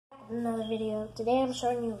another video. Today I'm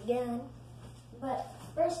showing you a gun. But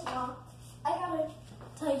first of all, I gotta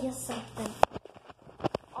tell you something.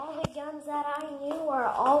 All the guns that I knew are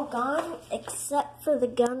all gone except for the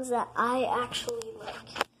guns that I actually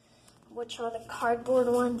like, which are the cardboard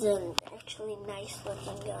ones and actually nice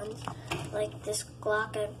looking guns. Like this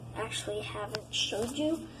Glock I actually haven't showed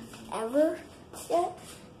you ever yet.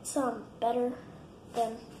 It's better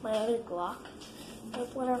than my other Glock,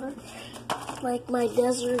 like whatever. Like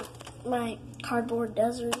my cardboard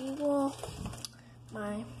Desert Eagle,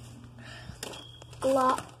 my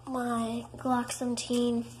Glock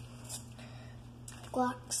 17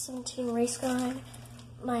 race gun,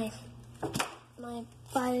 my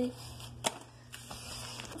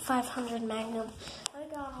 500 Magnum. I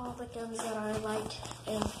got all the guns that I liked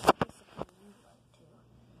and basically you like too.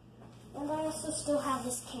 And I also still have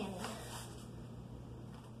this cannon.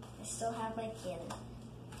 I still have my cannon.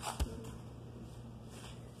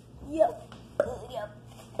 Yep.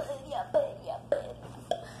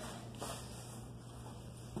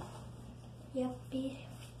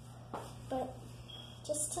 But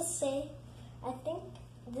just to say, I think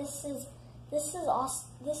this is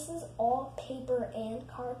all paper and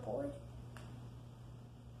cardboard,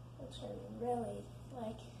 which I really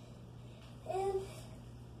like, and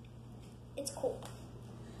it's cool.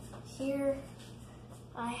 Here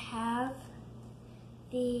I have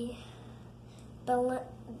the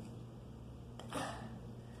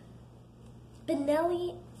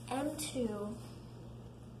Benelli M2.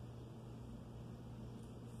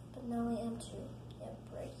 Benelli M2. Yep,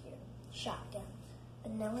 right here. Shotgun.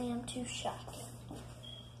 Benelli M2 shotgun.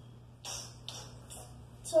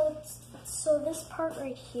 So this part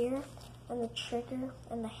right here and the trigger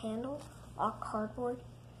and the handle are cardboard.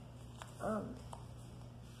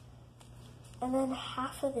 And then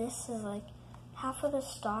half of the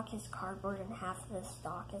stock is cardboard and half of the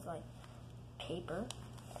stock is like paper.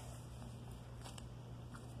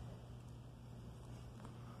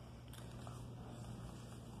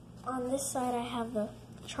 On this side I have the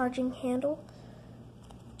charging handle,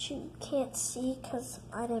 which you can't see because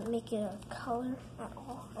I didn't make it a color at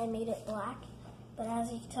all. I made it black, but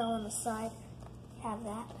as you can tell on the side, you have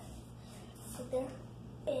that. So there,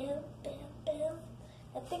 bam, bam, bam.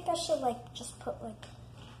 I think I should just put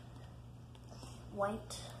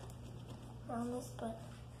white around this, but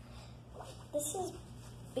this is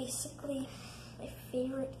basically my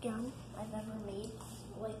favorite gun I've ever made,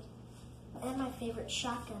 and my favorite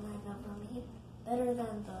shotgun I've ever made, better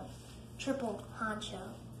than the triple honcho.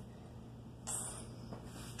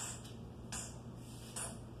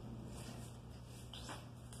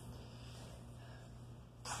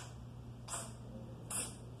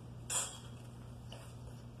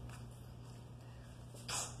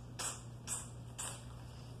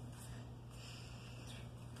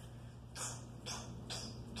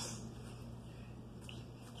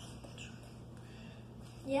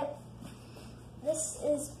 Yep, this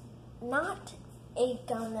is not a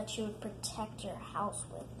gun that you would protect your house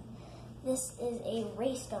with. This is a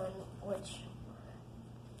race gun,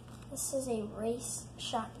 this is a race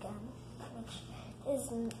shotgun, which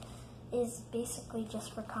is basically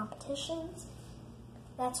just for competitions.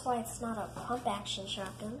 That's why it's not a pump action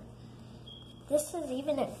shotgun. This is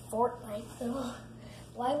even in Fortnite though.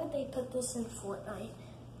 Why would they put this in Fortnite?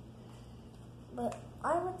 But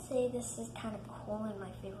I would say this is kind of cool and my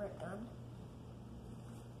favorite gun.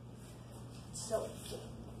 So,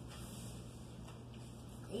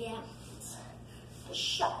 yeah, it's a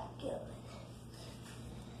shotgun.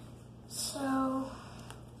 So,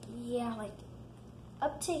 yeah,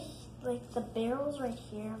 up to the barrels right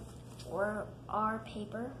here are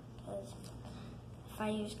paper, because if I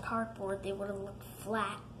used cardboard, they would have looked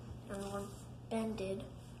flat and were bended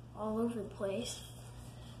all over the place.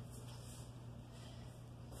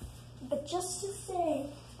 But just to say,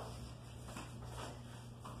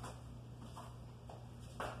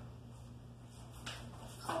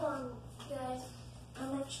 hold on guys,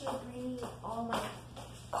 I'm actually bringing all my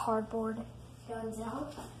cardboard guns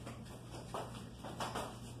out.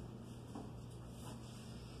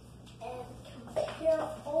 And compare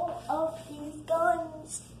all of these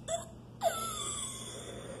guns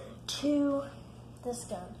to this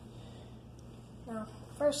gun. Now,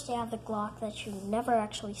 first you have the Glock that you've never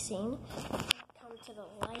actually seen. Come to the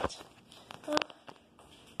light.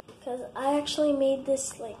 Because I actually made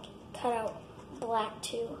this cut out black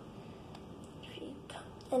too.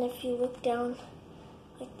 And if you look down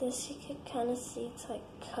like this, you can kind of see it's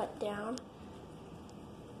cut down.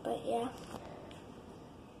 But yeah,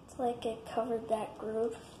 it's it covered that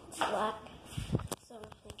groove. It's black, so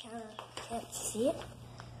you kind of can't see it.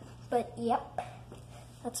 But yep.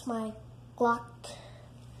 That's my Glock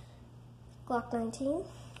 19.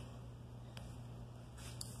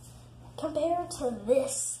 Compared to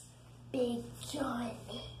this big gun,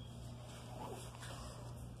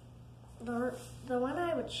 the one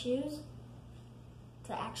I would choose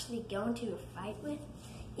to actually go into a fight with,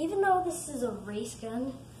 even though this is a race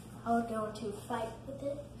gun, I would go into a fight with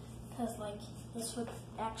it, because like this would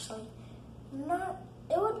actually not,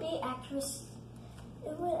 it would be accurate,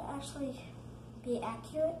 it would actually be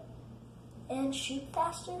accurate and shoot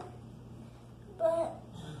faster, but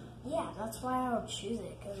yeah, that's why I would choose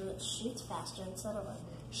it, because it shoots faster instead of a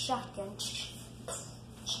shotgun.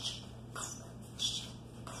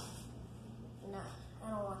 Nah, I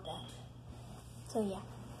don't want that. So yeah.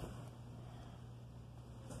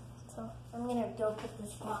 So I'm gonna go put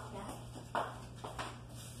this block back.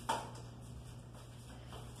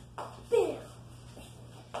 Bam!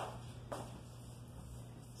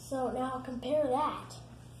 So now compare that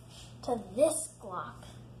to this Glock.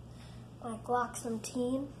 My Glock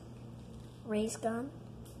 17 race gun.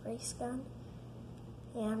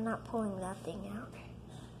 Yeah, I'm not pulling that thing out.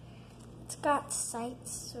 It's got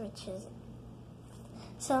sights, which is...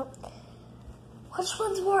 So, which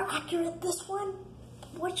one's more accurate? This one?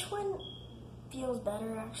 Which one feels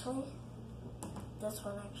better, actually? This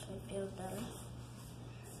one actually feels better.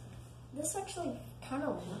 This actually kind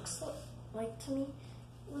of looks like to me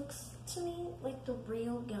like the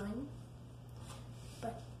real gun.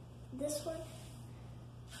 But this one,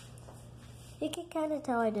 you can kind of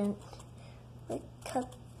tell I didn't like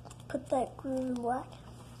put that glue in black.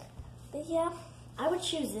 But yeah, I would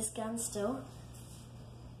choose this gun still.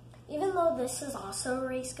 Even though this is also a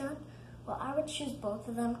race gun, well, I would choose both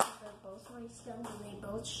of them because they're both race guns and they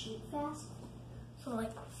both shoot fast. So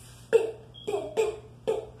like,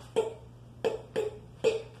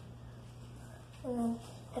 and then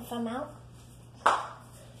if I'm out,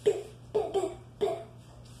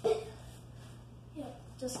 yeah,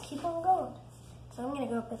 just keep on going. So I'm gonna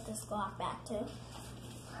go put this Glock back too.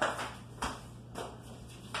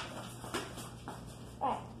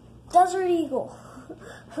 Alright, Desert Eagle.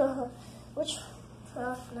 Which,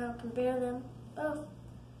 now compare them both.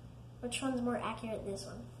 Which one's more accurate? This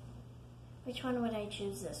one. Which one would I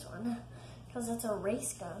choose? This one. Because it's a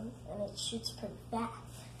race gun and it shoots pretty fast.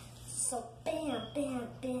 So bam, bam,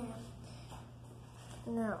 bam.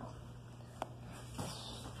 No.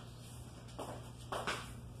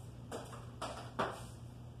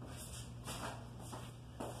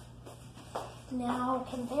 Now,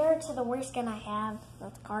 compared to the worst gun I have,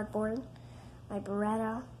 that's cardboard, my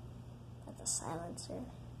Beretta, that's a silencer.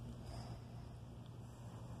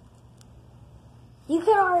 You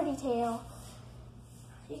could already tell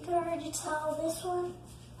this one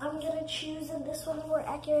I'm going to choose, and this one's more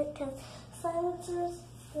accurate because silencers,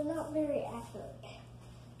 they're not very accurate.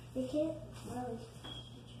 You can't really.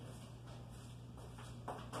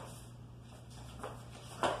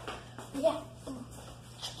 Yeah.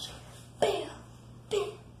 Bam, bam,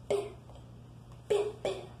 bam, bam,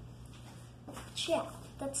 bam. Yeah,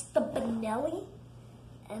 that's the Benelli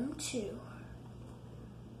M2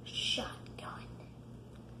 shotgun.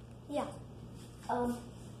 Yeah.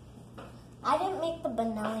 I didn't make the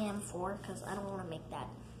Benelli M4 because I don't want to make that.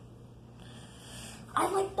 I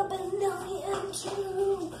like the Benelli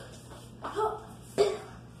M2.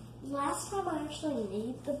 Last time I actually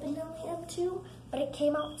made the Benelli M2, but it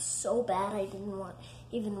came out so bad I didn't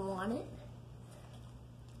even want it.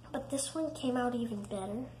 But this one came out even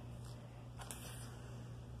better.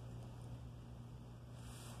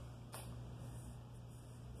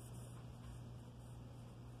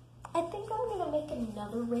 I think I'm gonna make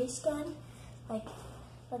another race gun. Like,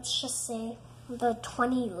 let's just say the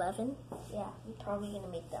 2011. Yeah, I'm probably gonna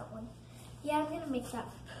make that one. Yeah, I'm gonna make that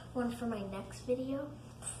one for my next video.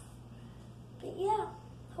 But yeah,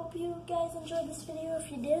 hope you guys enjoyed this video.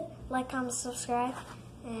 If you did, like, comment, subscribe,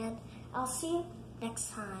 and I'll see you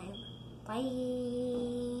next time. Bye.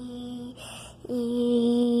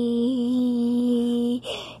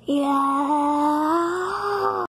 Yeah.